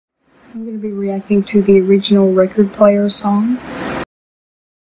I'm going to be reacting to the original record player song.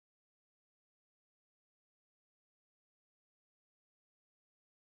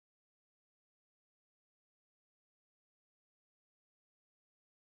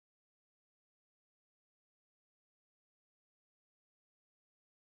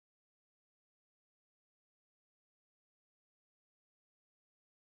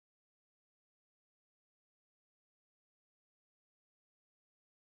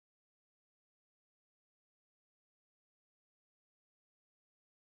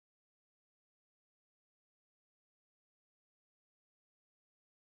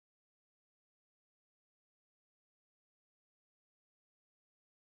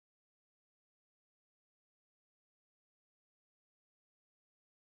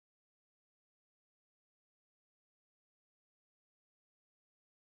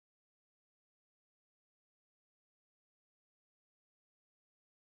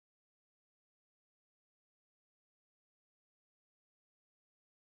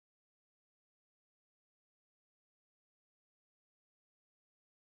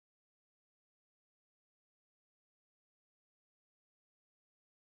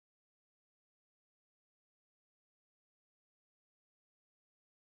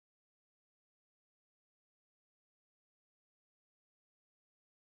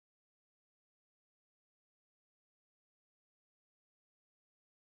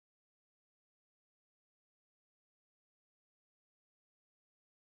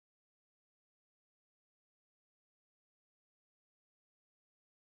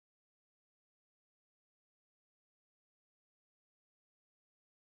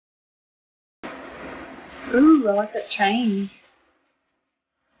 Ooh, I like that change.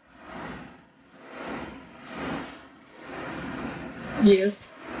 Yes.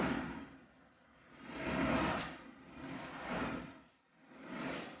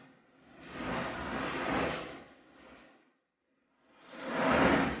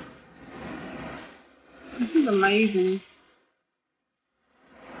 This is amazing.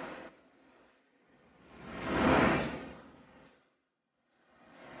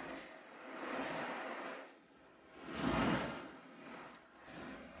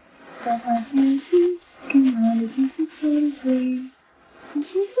 Got my hands come on, this is the sort of way.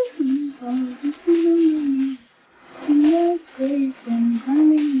 This is me, oh, just be on my knees. And that's great when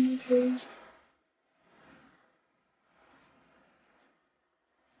climbing the tree.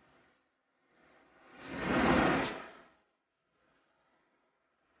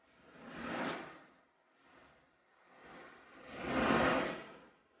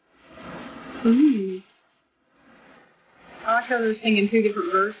 Ooh. I like how they're singing two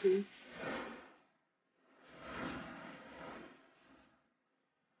different verses.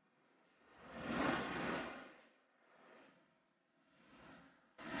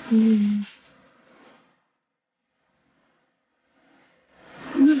 This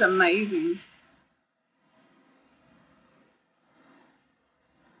is amazing.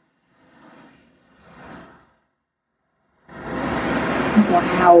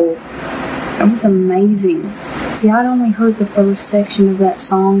 Wow. That was amazing. See, I'd only heard the first section of that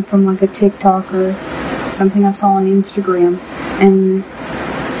song from like a TikTok or something I saw on Instagram. And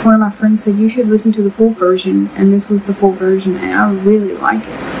one of my friends said, you should listen to the full version. And this was the full version. And I really like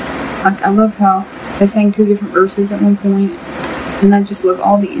it. Like, I love how they sang two different verses at one point. And I just love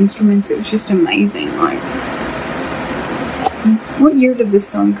all the instruments. It was just amazing. Like, what year did this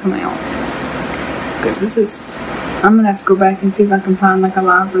song come out? Because this is... I'm going to have to go back and see if I can find like a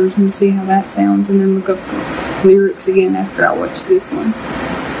live version to see how that sounds, and then look up the lyrics again after I watch this one.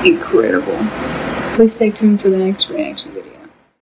 Incredible. Please stay tuned for the next reaction video.